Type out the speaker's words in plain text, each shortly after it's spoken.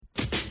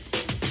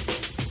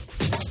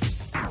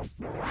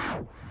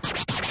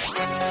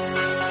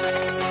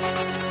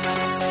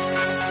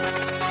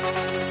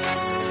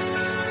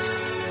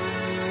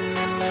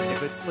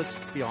let's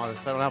be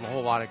honest, I don't have a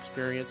whole lot of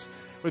experience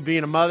with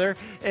being a mother.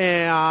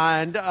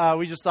 And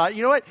we just thought,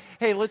 you know what?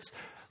 Hey, let's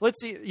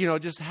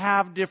just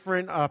have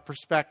different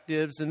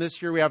perspectives. And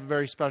this year we have a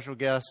very special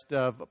guest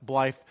of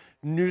Blythe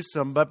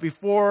Newsome. But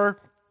before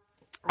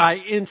I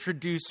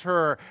introduce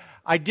her,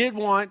 I did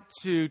want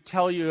to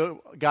tell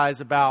you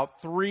guys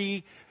about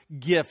 3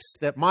 gifts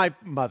that my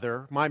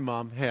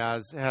mom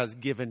has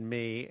given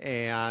me,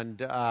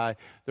 and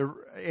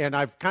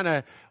I've kind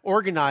of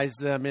organized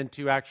them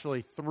into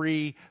actually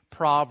 3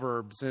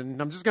 proverbs, and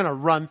I'm just going to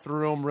run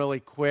through them really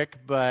quick.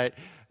 But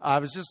I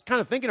was just kind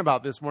of thinking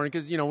about this morning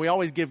because we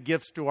always give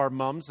gifts to our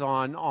moms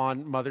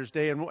on Mother's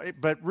Day,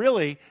 but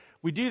really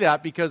we do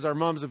that because our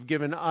moms have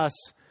given us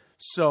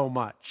so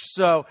much.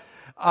 So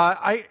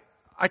I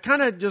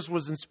kind of just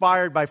was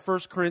inspired by 1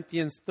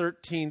 Corinthians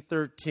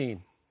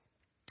 13:13.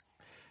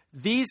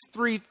 These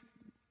three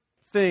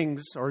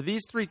things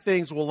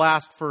will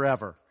last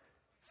forever: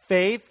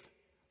 faith,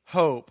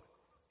 hope,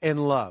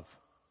 and love.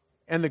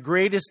 And the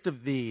greatest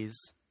of these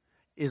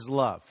is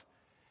love.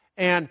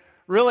 And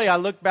really, I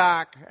look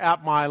back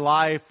at my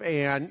life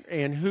and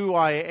who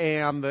I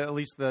am, at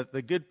least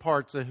the good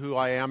parts of who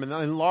I am,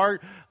 and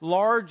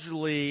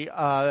largely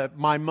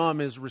my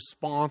mom is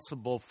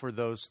responsible for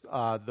those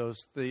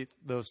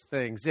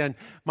things. And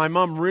my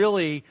mom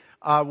really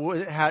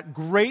had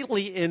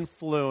greatly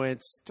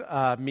influenced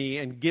me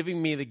and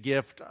giving me the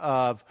gift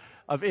of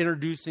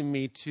introducing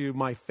me to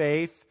my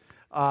faith.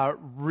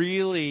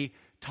 Really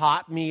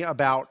taught me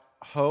about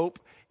hope,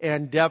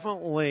 and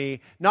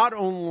definitely not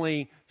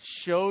only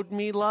showed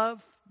me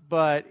love,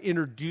 but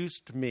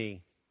introduced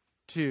me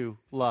to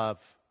love,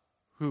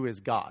 who is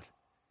God.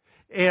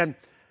 And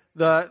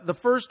the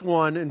first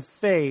one, in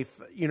faith,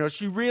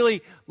 she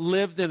really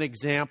lived an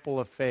example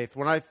of faith.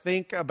 When I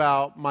think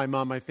about my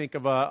mom, I think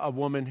of a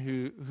woman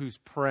who's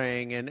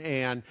praying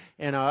and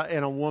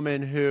a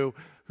woman who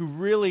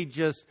really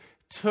just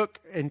took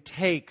and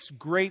takes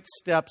great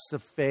steps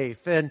of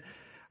faith. And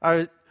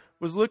I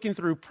was looking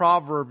through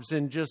Proverbs,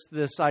 and just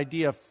this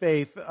idea of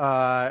faith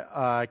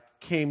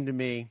came to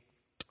me.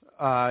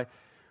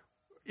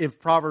 In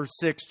Proverbs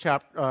 6,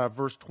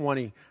 verse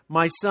 20,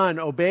 "My son,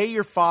 obey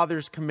your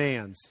father's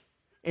commands,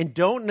 and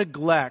don't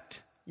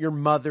neglect your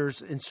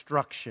mother's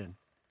instruction.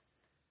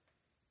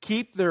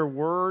 Keep their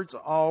words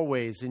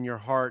always in your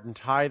heart and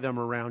tie them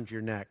around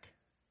your neck.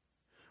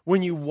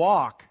 When you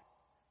walk,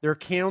 their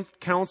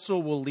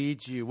counsel will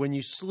lead you. When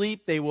you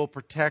sleep, they will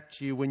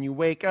protect you. When you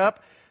wake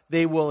up,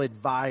 they will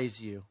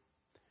advise you.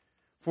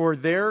 For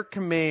their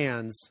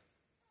command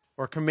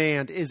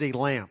is a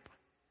lamp,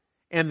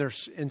 and their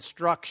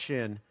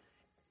instruction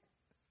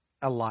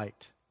a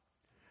light.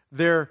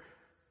 Their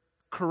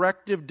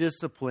corrective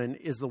discipline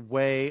is the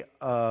way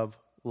of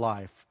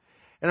life."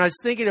 And I was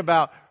thinking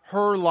about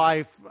her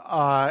life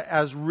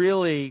as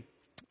really,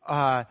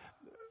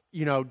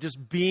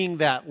 just being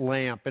that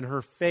lamp, and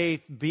her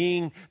faith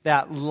being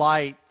that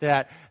light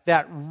that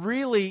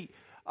really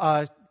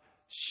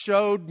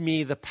showed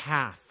me the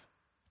path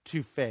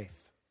to faith.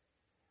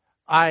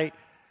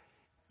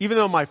 Even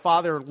though my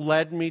father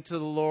led me to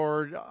the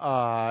Lord,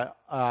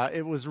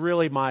 it was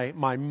really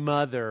my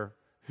mother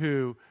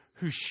who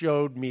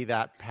showed me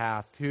that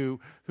path,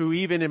 who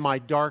even in my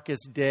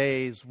darkest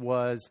days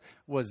was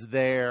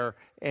there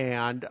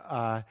and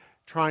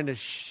trying to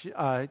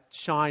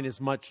shine as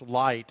much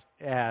light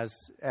as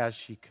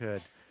she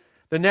could.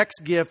 The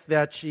next gift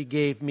that she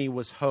gave me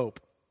was hope.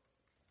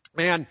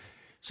 And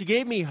she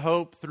gave me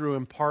hope through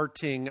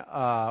imparting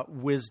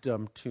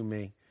wisdom to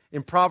me.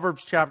 In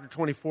Proverbs chapter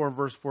 24 and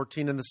verse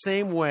 14, "In the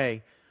same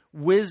way,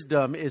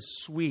 wisdom is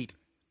sweet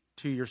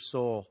to your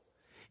soul.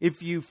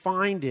 If you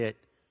find it,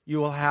 you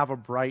will have a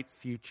bright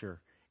future,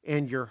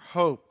 and your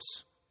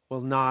hopes will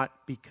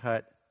not be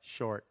cut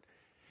short."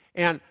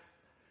 And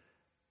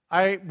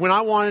when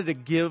I wanted to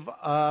give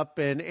up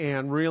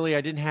and really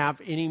I didn't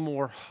have any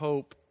more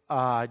hope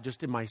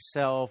just in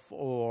myself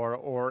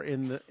or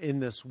in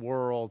this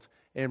world,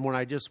 and when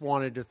I just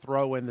wanted to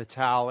throw in the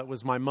towel, it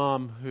was my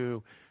mom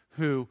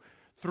who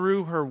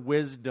through her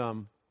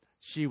wisdom,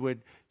 she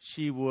would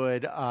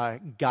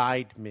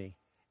guide me.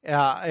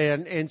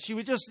 And she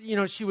would just,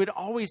 she would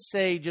always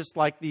say just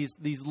like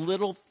these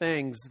little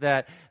things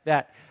that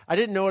I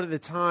didn't know it at the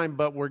time,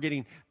 but were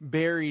getting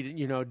buried,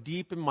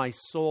 deep in my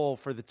soul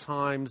for the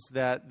times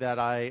that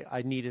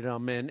I needed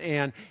them.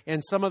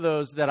 And some of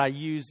those that I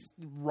use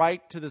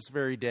right to this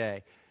very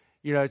day.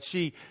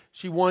 She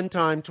one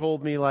time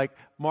told me, like,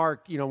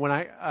 "Mark, when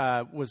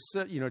I was,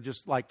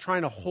 just like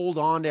trying to hold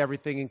on to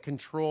everything and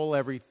control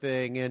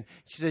everything," and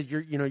she said,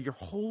 you're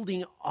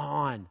holding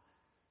on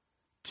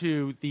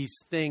to these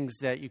things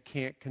that you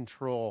can't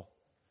control,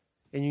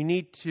 and you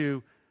need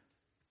to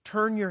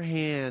turn your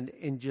hand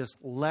and just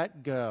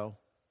let go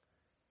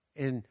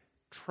and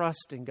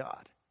trust in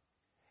God."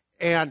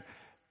 And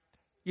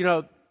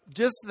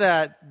just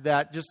that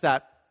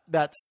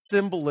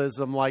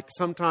symbolism, like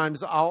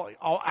sometimes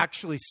I'll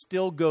actually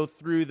still go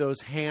through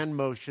those hand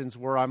motions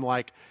where I'm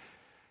like,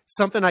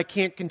 something I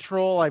can't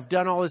control, I've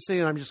done all this thing,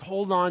 and I'm just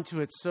holding on to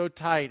it so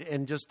tight,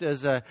 and just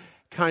as a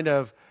kind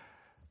of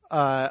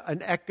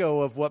an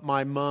echo of what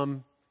my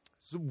mom's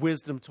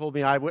wisdom told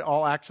me.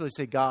 I'll actually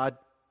say, God,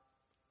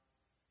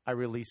 I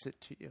release it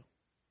to you.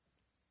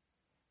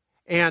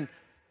 And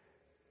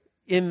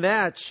in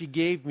that, she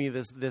gave me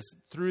this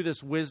through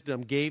this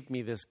wisdom, gave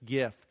me this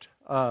gift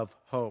of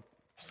hope.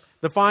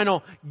 The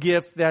final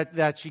gift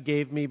that she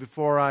gave me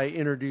before I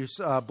introduce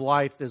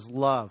Blythe is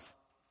love.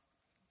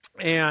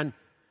 And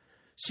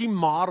she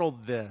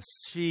modeled this.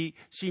 She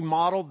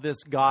modeled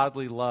this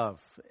godly love.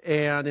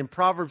 And in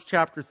Proverbs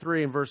chapter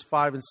 3 and verse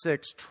 5 and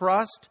 6,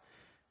 trust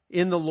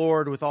in the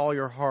Lord with all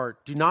your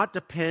heart. Do not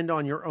depend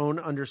on your own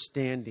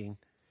understanding.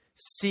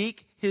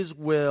 Seek His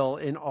will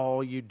in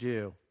all you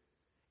do,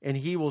 and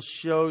He will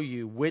show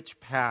you which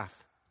path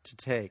to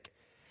take.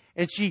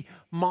 And she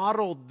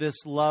modeled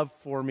this love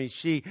for me.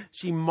 She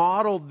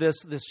modeled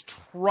this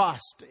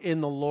trust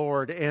in the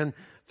Lord. And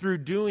through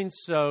doing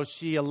so,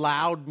 she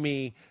allowed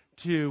me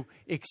to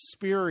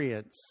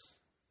experience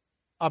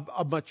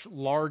a much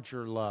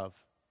larger love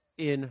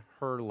in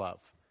her love.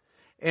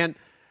 And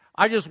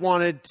I just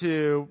wanted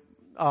to,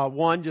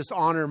 just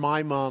honor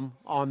my mom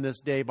on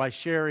this day by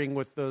sharing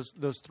with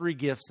those three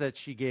gifts that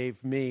she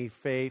gave me: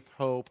 faith,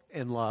 hope,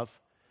 and love.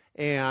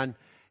 And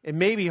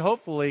maybe,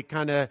 hopefully,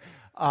 kind of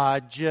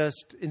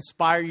just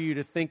inspire you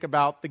to think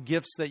about the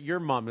gifts that your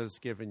mom has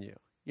given you.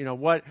 You know,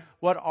 what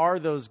are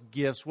those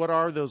gifts? What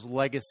are those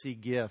legacy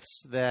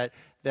gifts that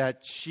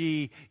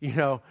she,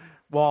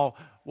 while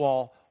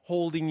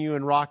holding you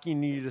and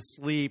rocking you to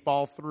sleep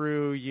all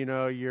through,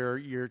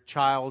 your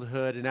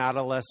childhood and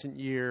adolescent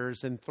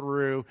years and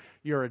through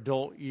your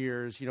adult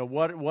years,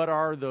 what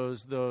are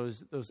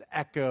those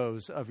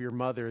echoes of your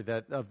mother,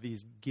 of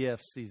these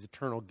gifts, these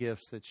eternal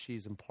gifts that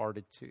she's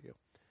imparted to you?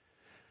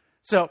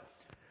 So,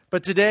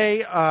 but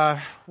today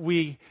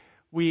we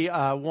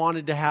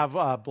wanted to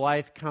have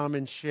Blythe come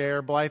and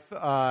share. Blythe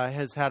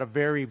has had a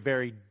very,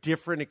 very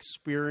different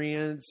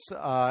experience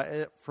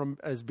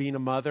as being a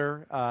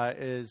mother.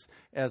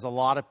 As a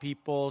lot of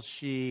people,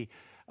 she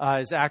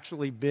has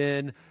actually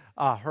been,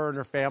 her and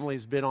her family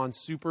has been on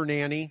Super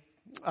Nanny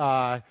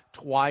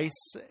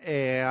twice,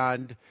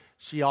 and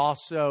she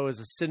also is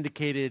a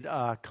syndicated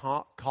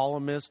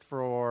columnist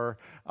for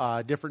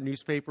different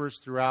newspapers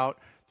throughout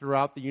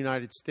the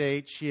United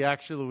States. She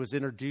actually was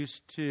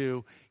introduced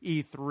to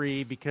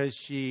E3 because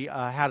she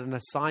had an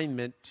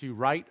assignment to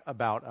write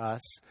about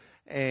us,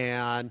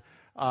 and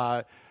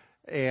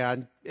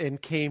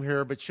came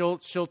here. But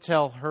she'll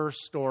tell her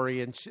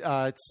story. And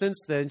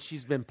since then,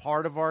 she's been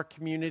part of our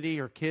community.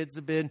 Her kids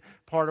have been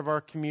part of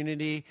our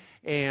community,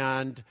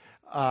 and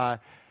we're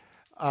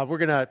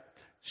gonna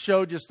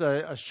show just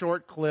a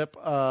short clip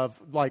of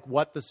like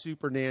what the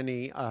Super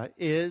Nanny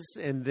is,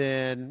 and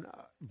then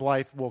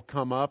Blythe will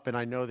come up, and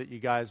I know that you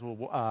guys will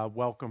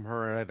welcome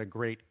her in a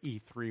great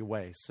E3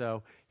 way.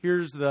 So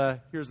here's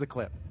the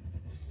clip.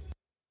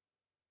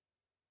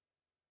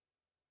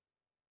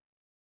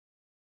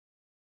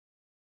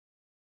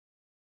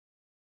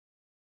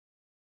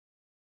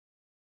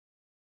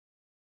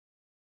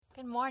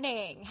 Good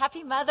morning.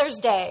 Happy Mother's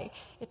Day.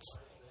 It's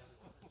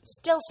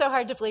still so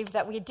hard to believe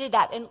that we did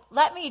that. And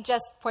let me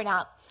just point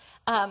out,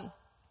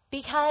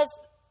 because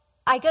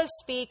I go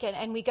speak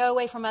and we go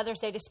away from Mother's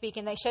Day to speak,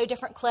 and they show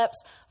different clips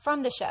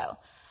from the show.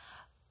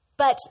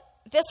 But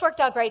this worked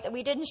out great that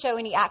we didn't show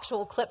any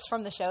actual clips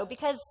from the show,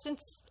 because since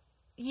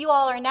you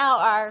all are now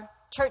our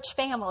church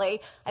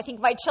family, I think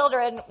my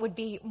children would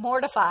be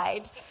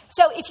mortified.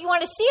 So if you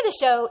want to see the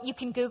show, you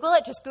can Google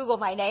it. Just Google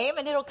my name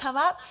and it'll come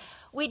up.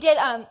 We did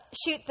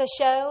shoot the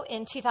show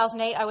in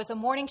 2008. I was a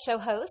morning show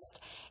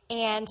host,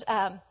 and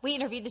we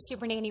interviewed the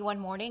Super Nanny one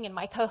morning, and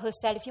my co-host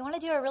said, if you want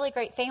to do a really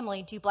great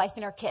family, do Blythe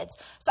and her kids.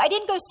 So I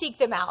didn't go seek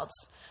them out.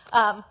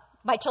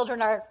 My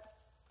children are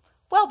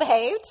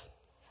well-behaved,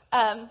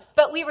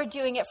 but we were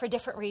doing it for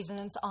different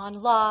reasons, on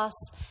loss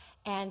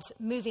and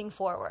moving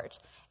forward.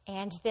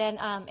 And then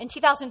in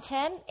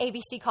 2010,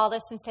 ABC called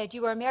us and said,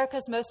 you are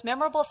America's most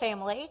memorable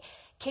family.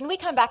 Can we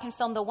come back and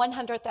film the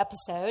 100th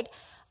episode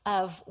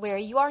of Where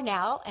You Are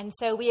Now? And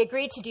so we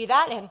agreed to do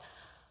that, and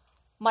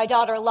my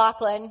daughter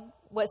Lachlan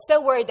was so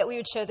worried that we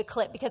would show the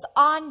clip, because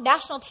on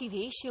national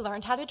TV, she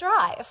learned how to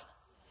drive.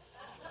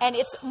 And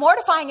it's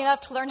mortifying enough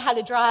to learn how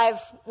to drive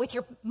with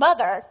your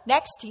mother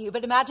next to you,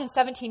 but imagine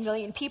 17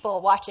 million people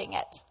watching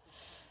it.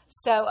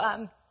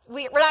 So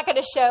we're not going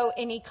to show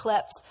any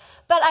clips,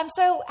 but I'm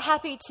so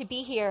happy to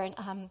be here.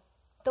 And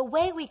the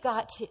way we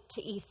got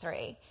to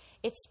E3,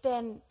 it's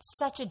been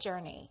such a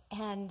journey.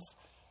 And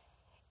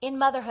in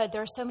motherhood,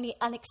 there are so many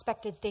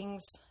unexpected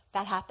things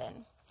that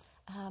happen.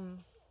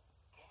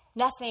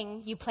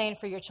 Nothing you plan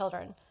for your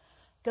children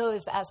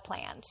goes as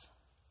planned.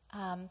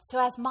 So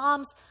as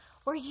moms,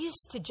 we're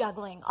used to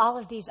juggling all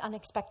of these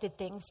unexpected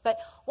things. But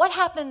what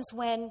happens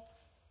when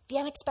the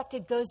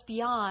unexpected goes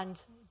beyond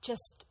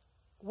just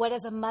what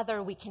as a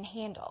mother we can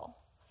handle?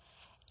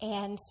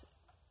 And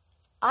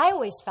I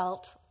always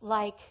felt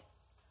like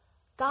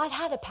God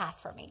had a path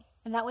for me,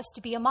 and that was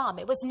to be a mom.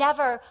 It was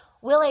never,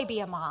 will I be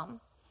a mom?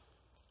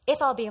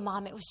 If I'll be a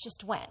mom, it was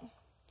just when.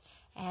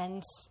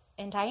 And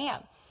I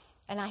am.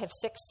 And I have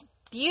 6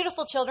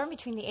 beautiful children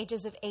between the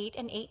ages of 8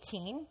 and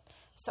 18.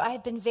 So I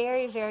have been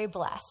very, very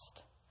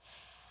blessed.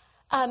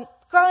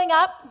 Growing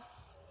up,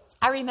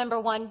 I remember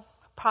one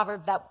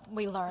proverb that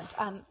we learned.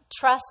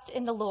 Trust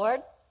in the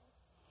Lord.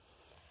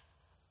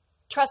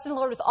 Trust in the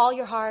Lord with all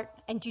your heart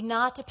and do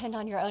not depend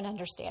on your own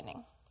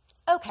understanding.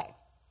 Okay.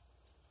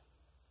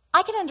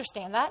 I can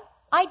understand that.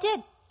 I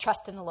did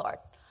trust in the Lord.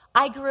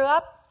 I grew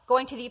up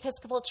going to the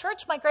Episcopal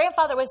Church. My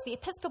grandfather was the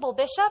Episcopal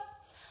bishop.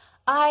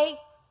 I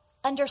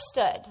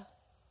understood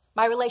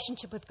my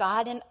relationship with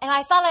God, and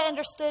I thought I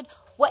understood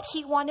what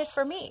he wanted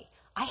for me.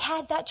 I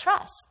had that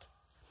trust.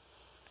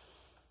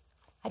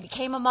 I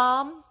became a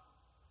mom.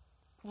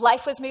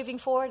 Life was moving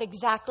forward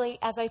exactly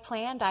as I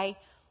planned. I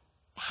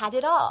had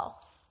it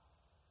all.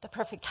 The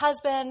perfect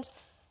husband,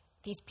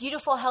 these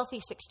beautiful,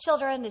 healthy 6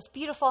 children, this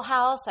beautiful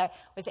house. I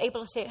was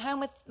able to stay at home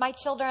with my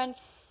children.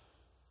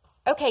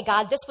 Okay,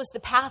 God, this was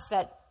the path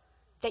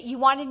that you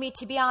wanted me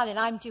to be on, and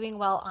I'm doing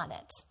well on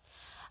it.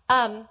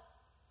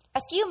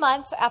 A few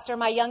months after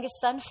my youngest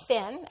son,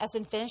 Finn, as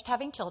in finished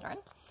having children,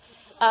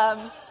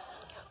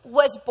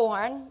 was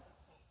born,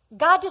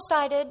 God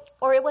decided,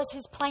 or it was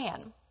his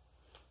plan,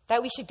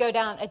 that we should go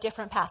down a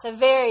different path, a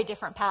very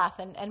different path,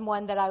 and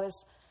one that I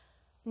was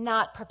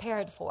not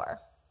prepared for.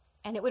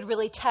 And it would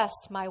really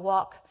test my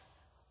walk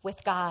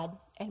with God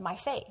and my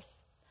faith.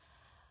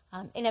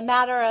 In a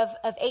matter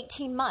of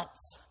 18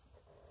 months,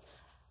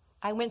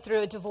 I went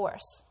through a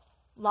divorce,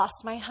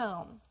 lost my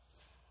home,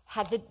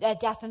 had a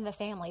death in the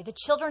family. The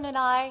children and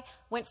I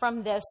went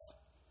from this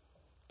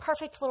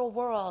perfect little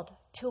world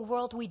to a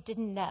world we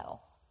didn't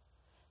know.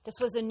 This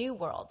was a new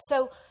world.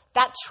 So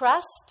that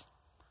trust,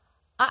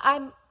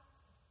 I'm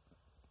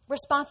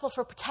responsible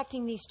for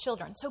protecting these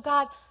children. So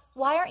God,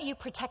 why aren't you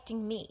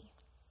protecting me?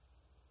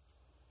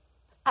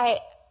 I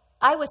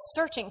was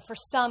searching for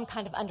some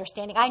kind of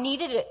understanding. I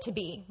needed it to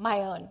be my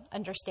own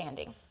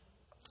understanding.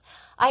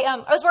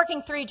 I was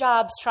working 3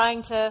 jobs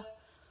trying to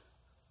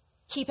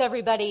keep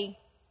everybody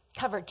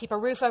covered, keep a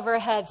roof over our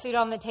head, food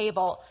on the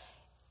table.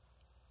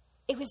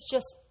 It was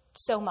just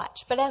so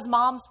much. But as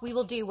moms, we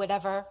will do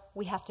whatever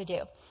we have to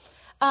do.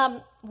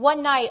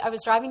 One night, I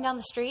was driving down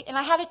the street, and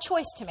I had a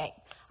choice to make.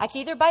 I could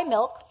either buy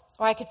milk,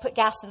 or I could put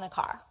gas in the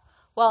car.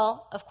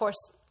 Well, of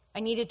course, I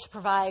needed to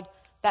provide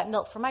that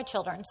milk for my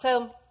children.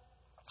 So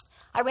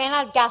I ran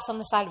out of gas on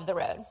the side of the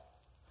road.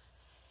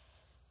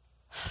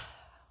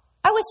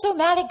 I was so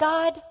mad at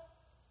God.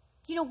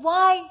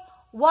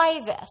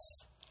 Why this?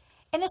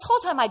 And this whole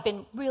time I'd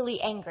been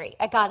really angry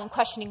at God and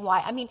questioning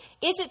why. I mean,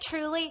 is it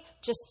truly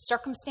just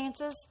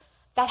circumstances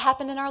that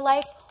happen in our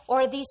life?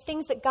 Or are these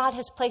things that God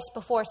has placed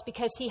before us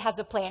because he has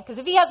a plan? Because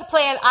if he has a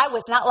plan, I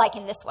was not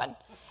liking this one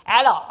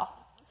at all.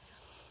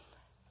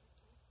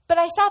 But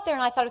I sat there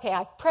and I thought, okay,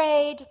 I've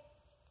prayed.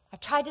 I've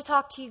tried to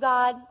talk to you,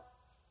 God,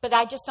 but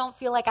I just don't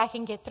feel like I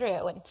can get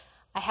through. And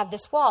I have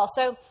this wall.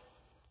 So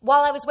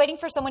while I was waiting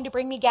for someone to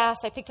bring me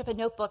gas, I picked up a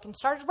notebook and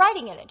started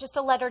writing in it, just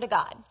a letter to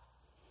God.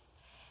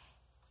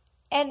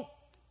 And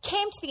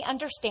came to the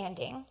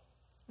understanding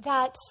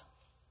that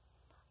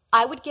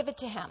I would give it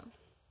to him.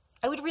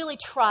 I would really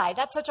try.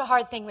 That's such a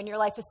hard thing when your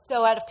life is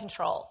so out of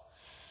control.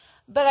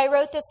 But I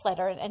wrote this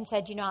letter and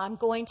said, I'm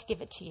going to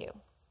give it to you.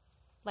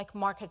 Like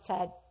Mark had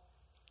said,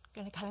 I'm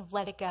going to kind of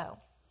let it go.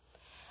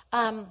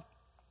 And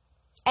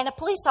a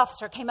police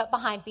officer came up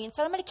behind me and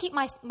said, I'm going to keep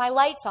my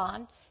lights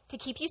on to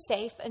keep you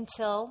safe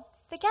until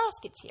the gas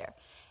gets here.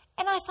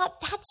 And I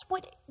thought, that's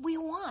what we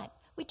want.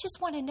 We just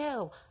want to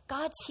know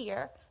God's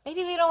here.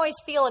 Maybe we don't always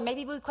feel it.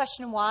 Maybe we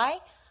question why,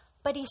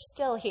 but he's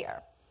still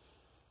here.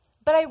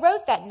 But I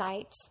wrote that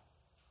night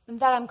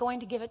that I'm going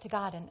to give it to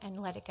God and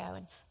let it go.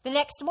 And the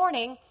next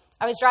morning,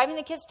 I was driving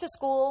the kids to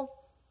school,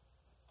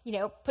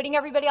 putting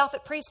everybody off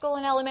at preschool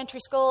and elementary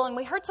school. And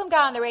we heard some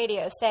guy on the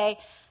radio say,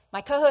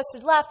 my co-host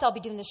had left. I'll be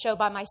doing the show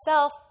by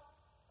myself.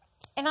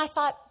 And I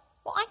thought,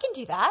 well, I can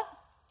do that.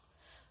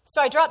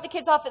 So I dropped the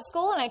kids off at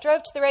school and I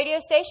drove to the radio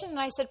station and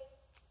I said,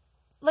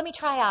 let me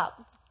try out.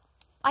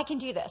 I can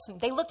do this. And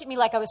they looked at me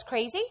like I was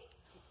crazy,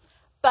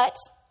 but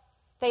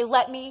they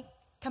let me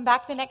come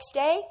back the next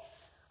day.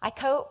 I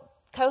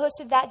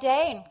co-hosted that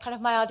day and kind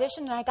of my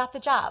audition, and I got the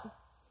job.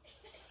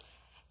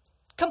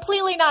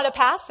 Completely not a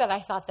path that I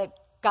thought that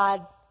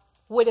God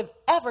would have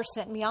ever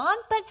sent me on,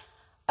 but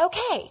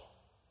okay,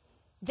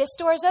 this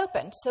door is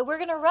open, so we're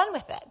going to run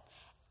with it.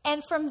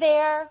 And from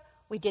there,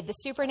 we did the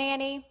Super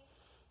Nanny.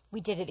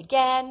 We did it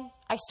again.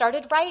 I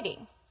started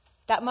writing.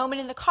 That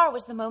moment in the car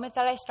was the moment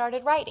that I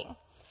started writing.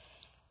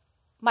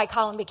 My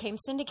column became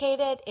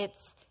syndicated.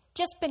 It's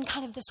just been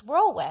kind of this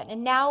whirlwind.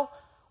 And now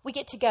we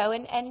get to go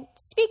and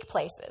speak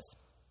places.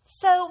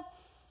 So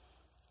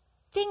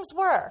things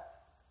were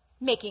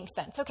making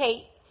sense.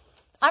 Okay,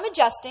 I'm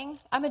adjusting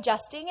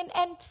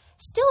and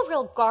still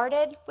real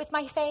guarded with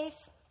my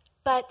faith,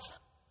 but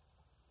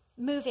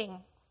moving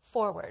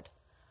forward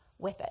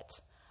with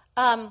it.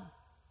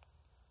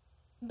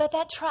 But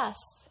that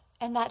trust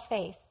and that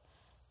faith,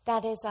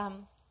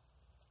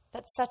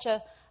 that's such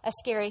a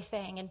scary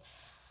thing. And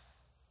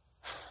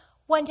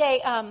one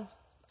day,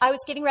 I was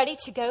getting ready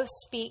to go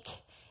speak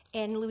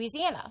in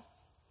Louisiana.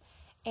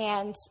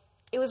 And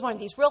it was one of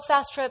these real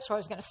fast trips where I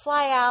was going to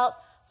fly out,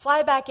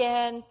 fly back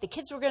in. The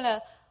kids were going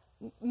to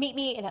meet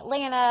me in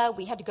Atlanta.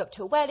 We had to go up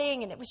to a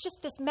wedding, and it was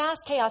just this mass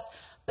chaos.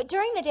 But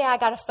during the day, I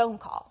got a phone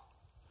call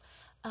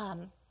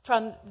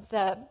from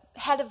the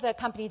head of the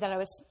company that I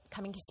was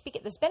coming to speak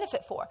at this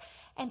benefit for.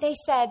 And they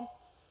said,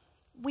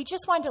 we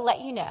just wanted to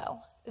let you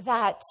know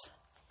that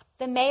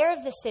the mayor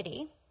of the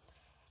city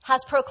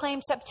has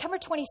proclaimed September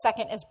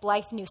 22nd as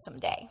Blythe Newsome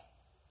Day.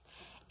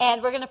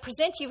 And we're going to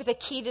present you with a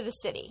key to the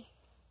city.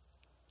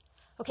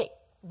 Okay,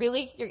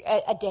 really?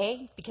 A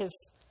day? Because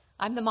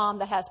I'm the mom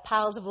that has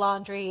piles of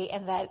laundry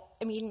and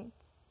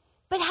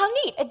but how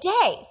neat, a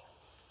day.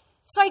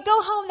 So I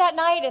go home that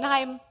night and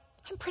I'm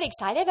pretty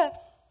excited. I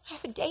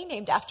have a day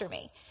named after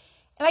me.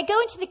 And I go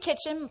into the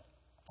kitchen,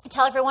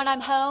 tell everyone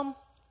I'm home,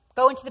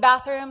 go into the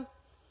bathroom.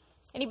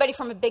 Anybody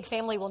from a big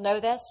family will know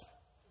this.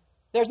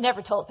 There's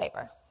never toilet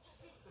paper.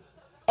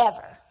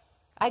 Ever.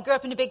 I grew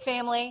up in a big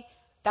family.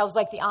 That was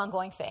like the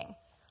ongoing thing.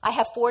 I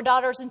have 4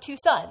 daughters and 2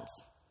 sons.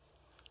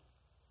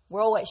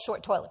 We're always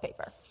short toilet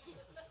paper,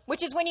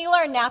 which is when you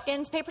learn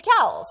napkins, paper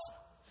towels.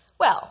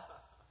 Well,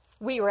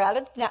 we were out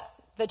of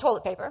the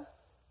toilet paper,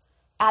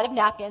 out of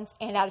napkins,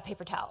 and out of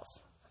paper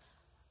towels.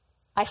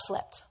 I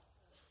flipped.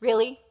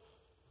 Really?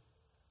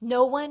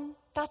 No one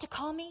thought to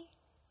call me?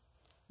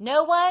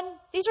 No one?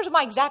 These were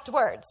my exact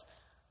words.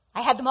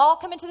 I had them all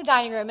come into the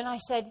dining room, and I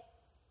said,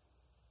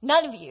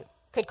 none of you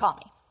could call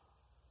me.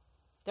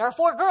 There are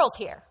 4 girls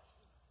here.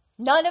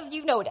 None of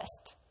you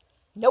noticed.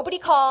 Nobody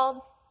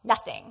called,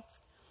 nothing.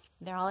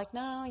 They're all like,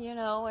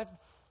 no,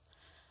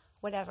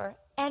 whatever.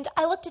 And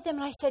I looked at them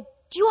and I said,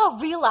 do you all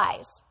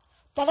realize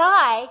that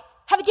I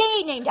have a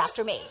day named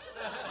after me?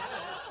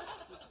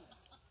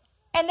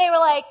 And they were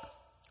like,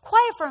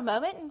 quiet for a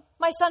moment. And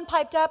my son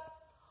piped up,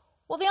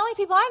 well, the only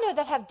people I know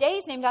that have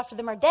days named after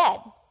them are dead.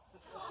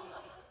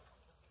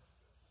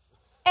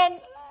 And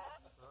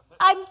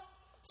I'm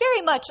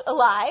very much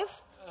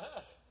alive.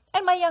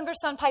 And my younger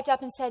son piped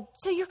up and said,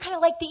 so you're kind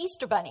of like the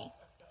Easter Bunny.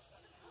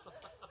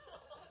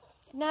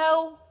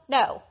 No.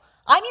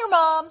 I'm your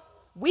mom.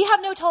 We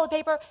have no toilet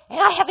paper, and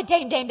I have a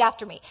day named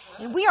after me.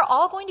 And we are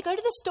all going to go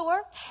to the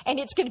store, and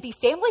it's going to be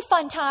family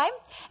fun time,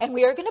 and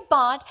we are going to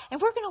bond,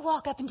 and we're going to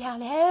walk up and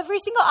down every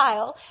single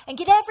aisle and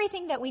get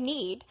everything that we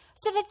need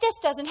so that this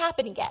doesn't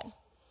happen again.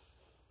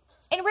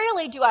 And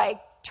rarely do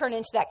I turn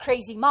into that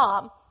crazy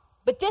mom,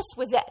 but this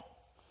was it.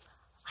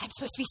 I'm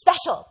supposed to be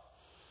special.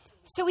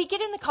 So we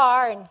get in the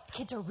car, and the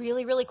kids are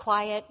really, really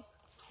quiet.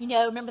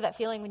 Remember that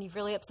feeling when you've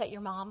really upset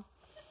your mom?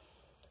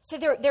 So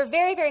they're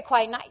very, very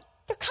quiet, and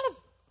they're kind of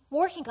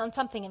working on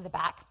something in the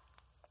back.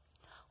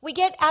 We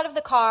get out of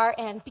the car,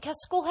 and because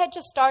school had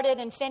just started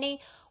and Finney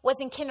was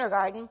in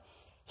kindergarten,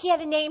 he had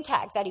a name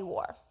tag that he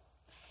wore.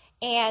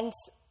 And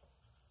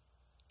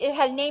it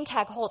had a name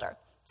tag holder.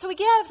 So we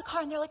get out of the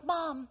car, and they're like,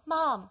 Mom,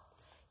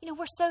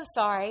 we're so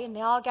sorry. And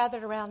they all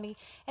gathered around me.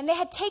 And they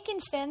had taken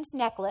Finn's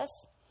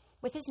necklace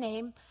with his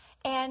name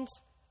and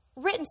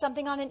written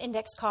something on an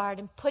index card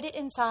and put it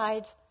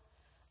inside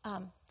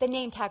the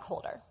name tag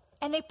holder.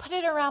 And they put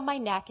it around my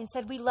neck and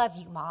said, we love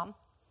you, Mom.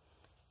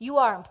 You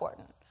are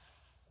important.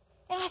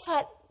 And I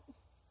thought,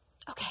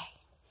 okay,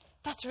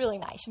 that's really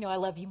nice. I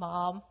love you,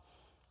 Mom,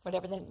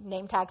 whatever the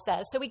name tag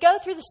says. So we go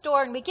through the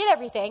store and we get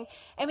everything,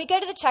 and we go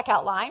to the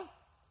checkout line.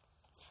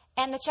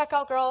 And the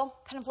checkout girl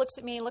kind of looks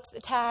at me, looks at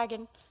the tag,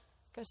 and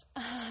goes,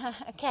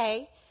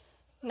 okay,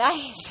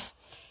 nice.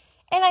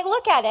 And I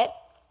look at it,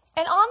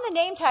 and on the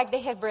name tag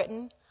they had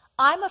written,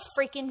 I'm a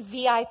freaking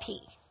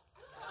VIP.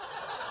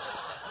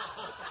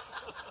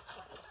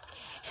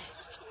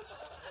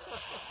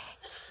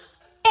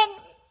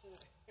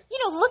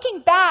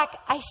 Looking back,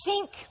 I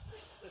think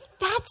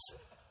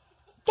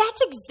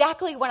that's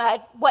exactly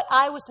what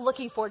I was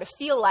looking for to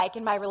feel like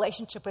in my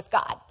relationship with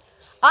God.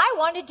 I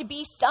wanted to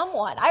be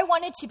someone. I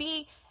wanted to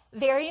be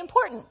very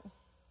important.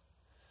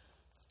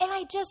 And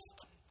I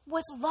just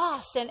was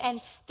lost.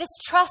 And this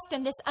trust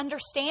and this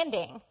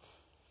understanding,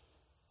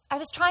 I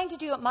was trying to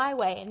do it my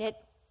way, and it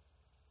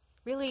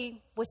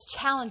really was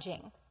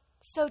challenging,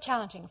 so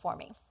challenging for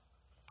me.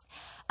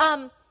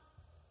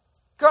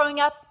 Growing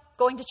up,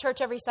 going to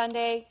church every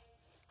Sunday,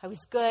 I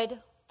was good,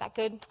 that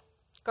good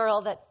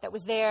girl that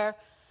was there.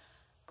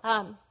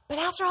 But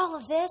after all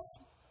of this,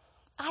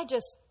 I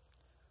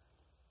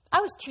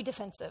was too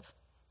defensive.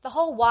 The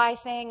whole why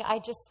thing,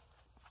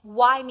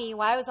 why me?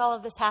 Why was all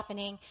of this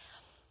happening?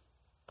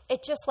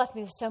 It just left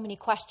me with so many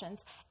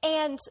questions.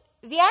 And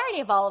the irony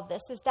of all of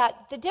this is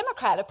that the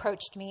Democrat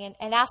approached me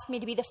and asked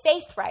me to be the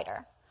faith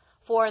writer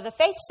for the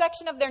faith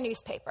section of their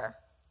newspaper.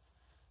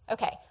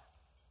 Okay,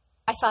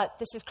 I thought,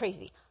 this is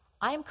crazy.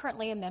 I am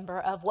currently a member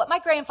of what my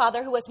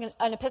grandfather, who was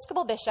an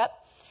Episcopal bishop,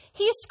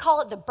 he used to call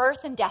it the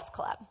Birth and Death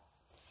Club.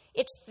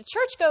 It's the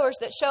churchgoers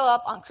that show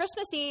up on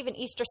Christmas Eve and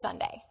Easter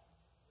Sunday.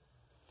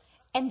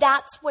 And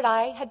that's what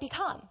I had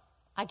become.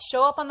 I'd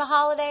show up on the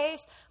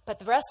holidays, but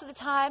the rest of the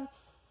time,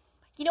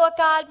 you know what,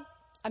 God?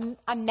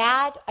 I'm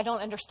mad. I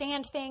don't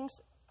understand things.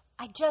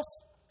 I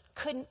just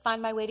couldn't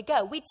find my way to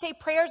go. We'd say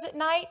prayers at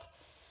night,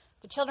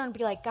 The children would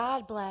be like,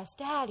 God bless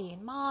Daddy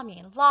and Mommy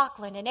and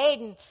Lachlan and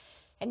Aiden.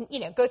 And,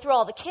 go through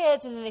all the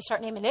kids, and then they start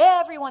naming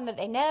everyone that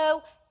they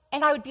know.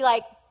 And I would be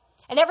like,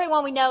 and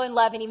everyone we know and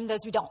love, and even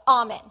those we don't,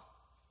 amen.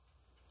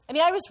 I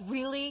mean, I was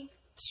really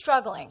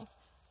struggling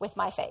with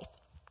my faith.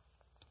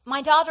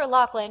 My daughter,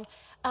 Lachlan,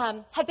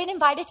 had been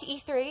invited to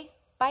E3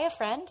 by a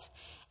friend,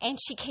 and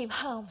she came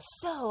home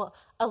so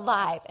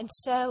alive and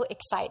so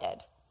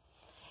excited.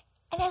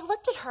 And I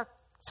looked at her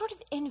sort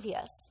of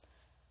envious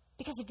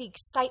because of the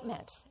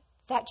excitement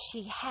that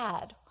she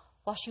had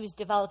while she was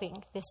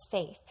developing this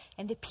faith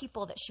and the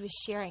people that she was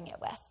sharing it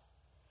with.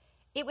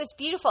 It was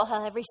beautiful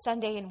how every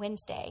Sunday and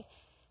Wednesday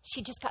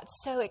she just got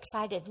so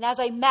excited. And as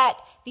I met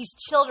these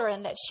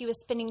children that she was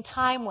spending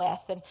time with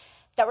and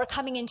that were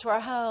coming into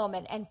our home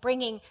and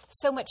bringing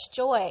so much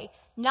joy,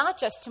 not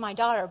just to my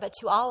daughter, but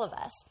to all of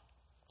us.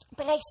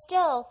 But I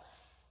still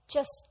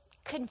just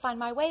couldn't find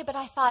my way. But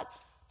I thought,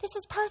 this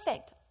is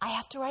perfect. I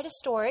have to write a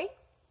story.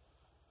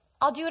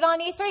 I'll do it on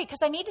E3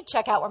 because I need to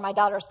check out where my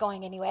daughter's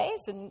going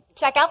anyways and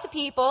check out the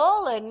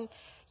people and,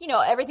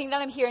 everything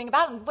that I'm hearing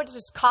about and what is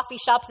this coffee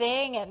shop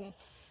thing and,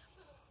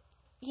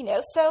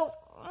 so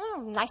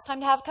nice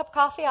time to have a cup of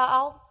coffee.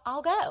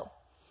 I'll go.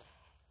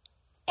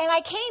 And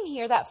I came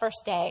here that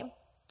first day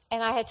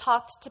and I had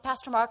talked to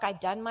Pastor Mark. I'd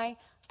done my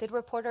Good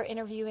Reporter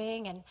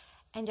interviewing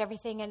and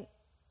everything. And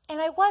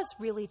I was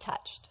really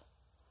touched.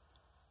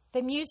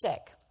 The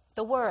music,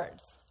 the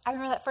words. I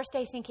remember that first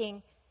day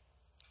thinking,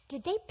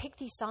 did they pick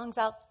these songs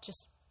out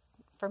just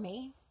for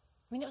me?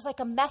 I mean, it was like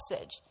a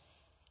message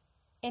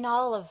in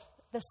all of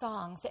the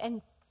songs.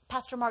 And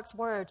Pastor Mark's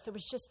words, there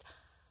was just,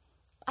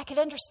 I could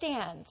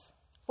understand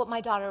what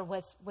my daughter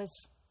was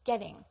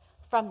getting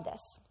from this.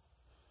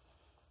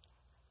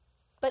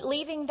 But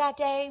leaving that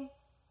day,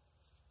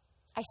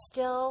 I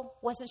still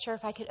wasn't sure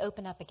if I could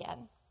open up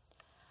again.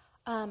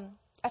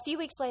 A few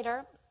weeks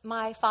later,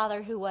 my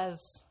father, who was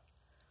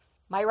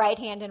my right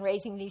hand in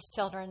raising these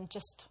children,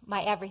 just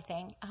my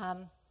everything,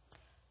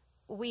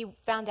 we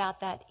found out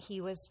that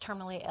he was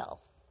terminally ill.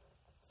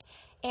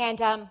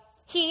 And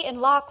he and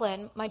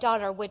Lachlan, my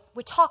daughter,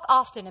 would talk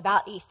often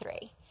about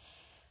E3.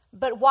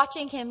 But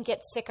watching him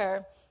get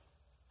sicker,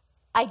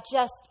 I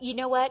just, you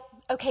know what?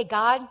 Okay,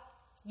 God,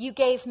 you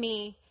gave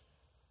me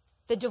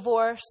the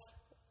divorce,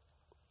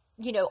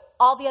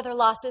 all the other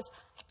losses.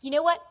 You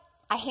know what?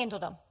 I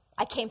handled them.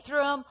 I came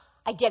through them.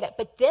 I did it.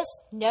 But this,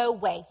 no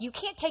way. You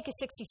can't take a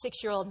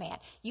 66-year-old man.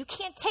 You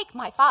can't take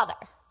my father.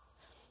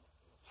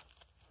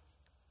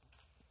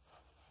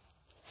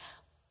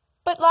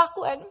 But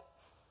Lachlan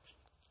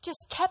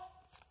just kept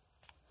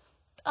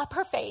up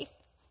her faith,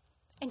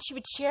 and she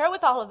would share it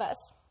with all of us.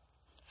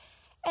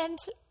 And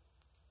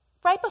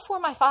right before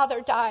my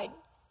father died,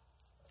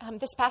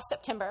 this past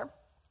September,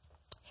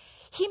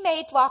 he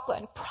made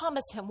Lachlan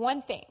promise him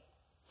one thing.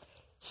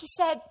 He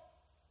said,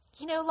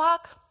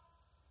 Lach,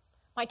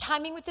 my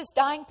timing with this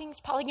dying thing is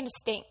probably going to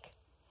stink.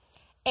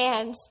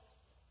 And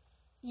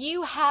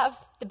you have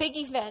the big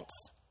event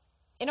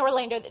in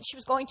Orlando that she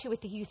was going to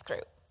with the youth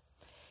group.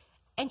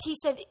 And he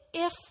said,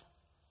 if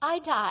I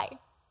die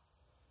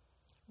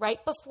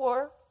right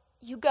before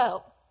you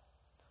go,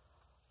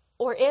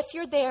 or if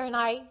you're there and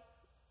I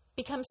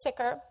become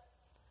sicker,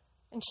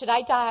 and should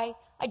I die,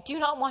 I do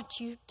not want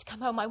you to come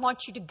home. I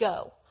want you to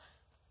go.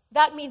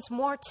 That means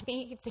more to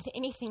me than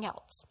anything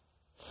else.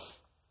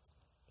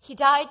 He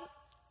died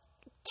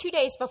 2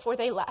 days before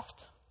they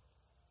left.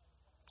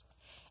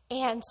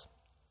 And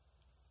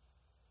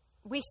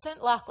we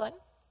sent Lachlan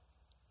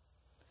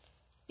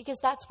because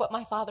that's what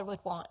my father would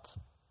want.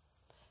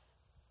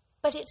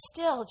 But it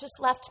still just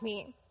left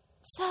me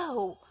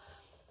so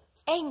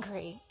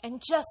angry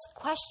and just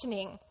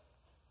questioning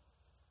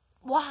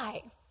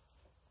why.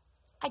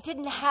 I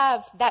didn't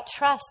have that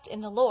trust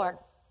in the Lord.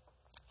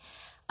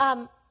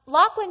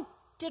 Lachlan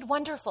did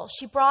wonderful.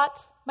 She brought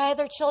my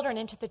other children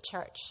into the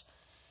church.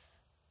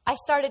 I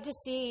started to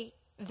see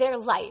their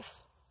life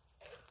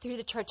through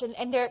the church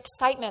and their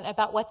excitement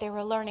about what they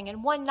were learning.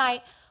 And one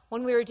night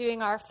when we were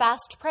doing our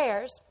fast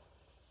prayers,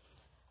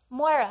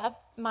 Moira,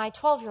 my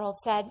 12-year-old,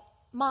 said,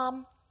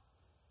 Mom,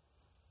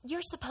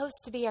 you're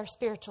supposed to be our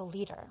spiritual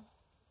leader.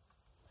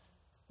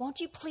 Won't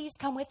you please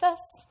come with us?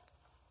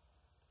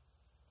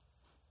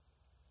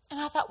 And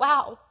I thought,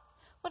 wow,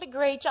 what a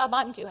great job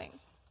I'm doing.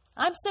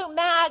 I'm so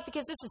mad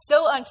because this is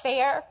so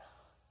unfair.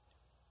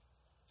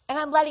 And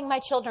I'm letting my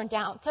children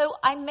down. So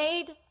I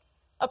made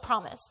a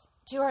promise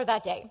to her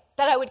that day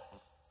that I would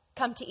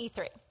come to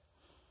E3.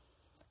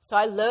 So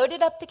I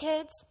loaded up the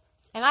kids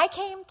and I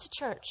came to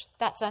church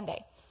that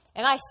Sunday.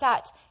 And I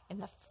sat in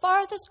the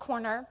farthest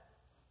corner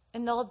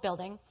in the old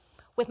building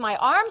with my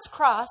arms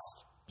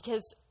crossed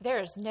because there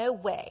is no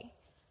way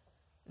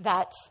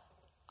that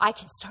I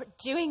can start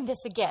doing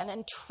this again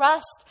and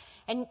trust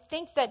and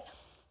think that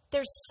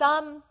there's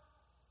some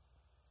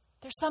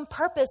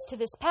purpose to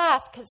this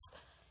path because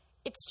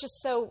it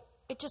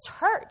just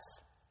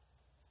hurts.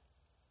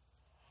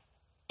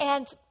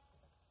 And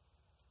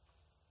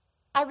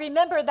I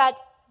remember that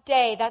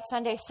day, that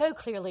Sunday, so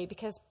clearly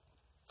because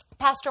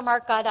Pastor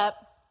Mark got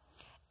up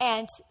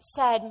and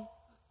said,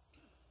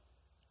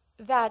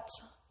 that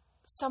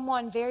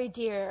someone very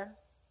dear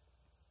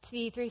to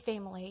the E3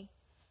 family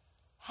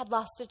had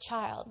lost a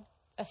child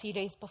a few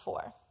days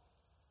before.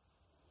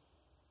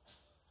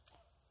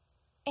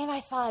 And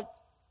I thought,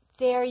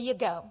 there you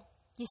go.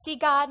 You see,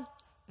 God,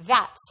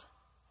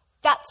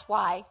 that's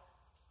why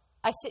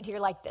I sit here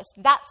like this.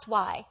 That's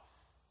why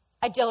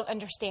I don't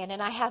understand.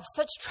 And I have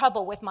such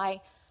trouble with my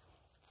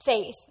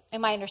faith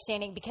and my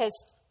understanding because,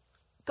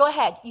 go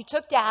ahead, you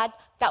took Dad.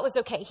 That was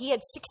okay. He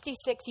had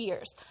 66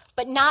 years,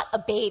 but not a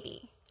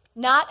baby.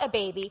 Not a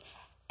baby,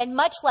 and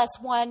much less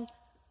one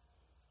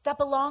that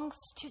belongs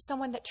to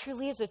someone that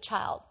truly is a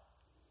child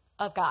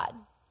of God.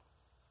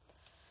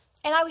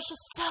 And I was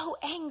just so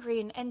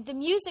angry, and the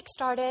music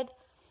started,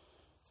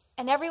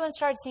 and everyone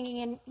started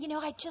singing, and,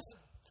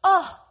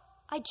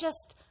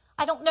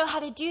 I don't know how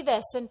to do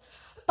this. And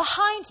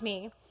behind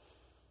me,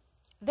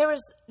 there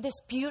was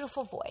this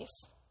beautiful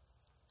voice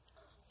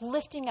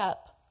lifting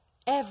up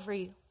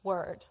every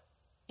word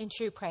in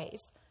true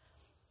praise.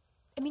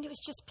 I mean, it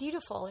was just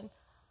beautiful, and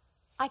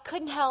I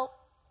couldn't help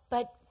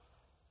but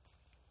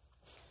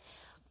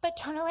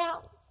turn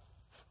around.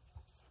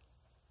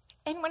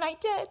 And when I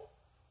did,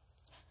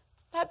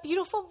 that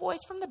beautiful voice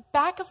from the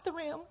back of the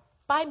room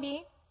by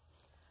me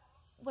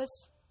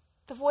was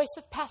the voice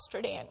of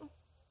Pastor Dan,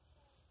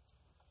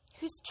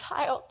 whose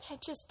child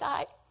had just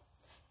died.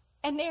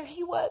 And there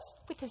he was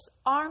with his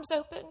arms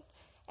open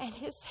and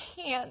his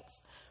hands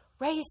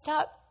raised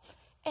up,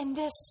 and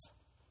this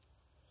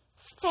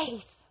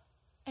faith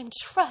and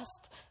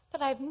trust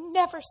that I've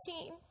never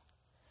seen.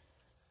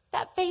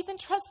 That faith and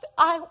trust that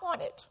I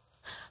wanted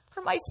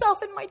for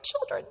myself and my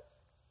children.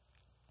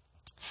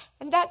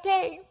 And that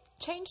day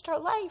changed our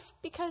life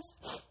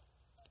because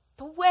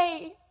the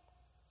way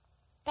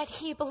that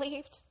he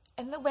believed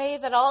and the way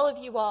that all of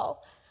you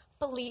all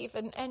believe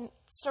and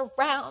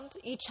surround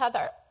each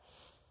other,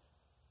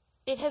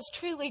 it has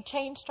truly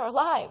changed our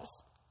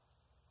lives.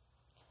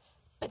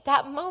 But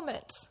that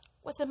moment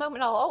was a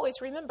moment I'll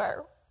always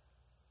remember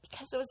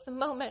because it was the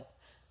moment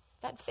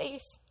that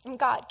faith in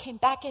God came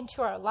back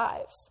into our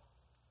lives.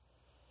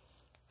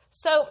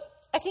 So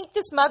I think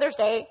this Mother's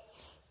Day,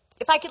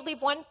 if I could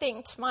leave one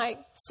thing to my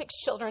 6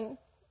 children,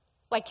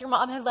 like your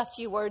mom had left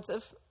you words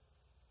of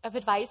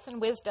advice and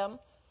wisdom,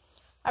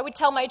 I would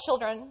tell my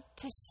children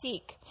to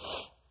seek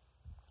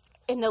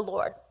in the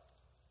Lord.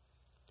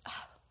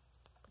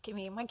 Look at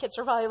me. My kids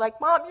are probably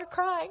like, Mom, you're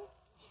crying.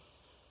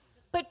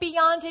 But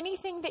beyond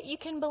anything that you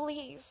can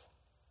believe,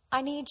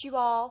 I need you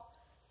all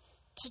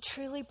to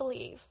truly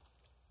believe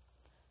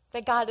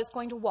that God is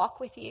going to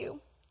walk with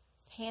you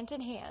hand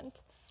in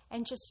hand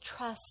and just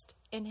trust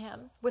in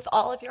him with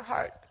all of your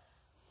heart.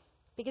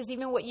 Because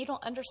even what you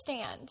don't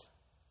understand,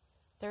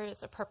 there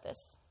is a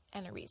purpose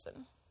and a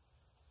reason.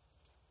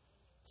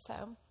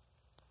 So,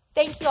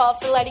 thank you all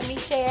for letting me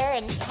share,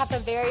 and have a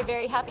very,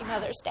 very happy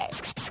Mother's Day.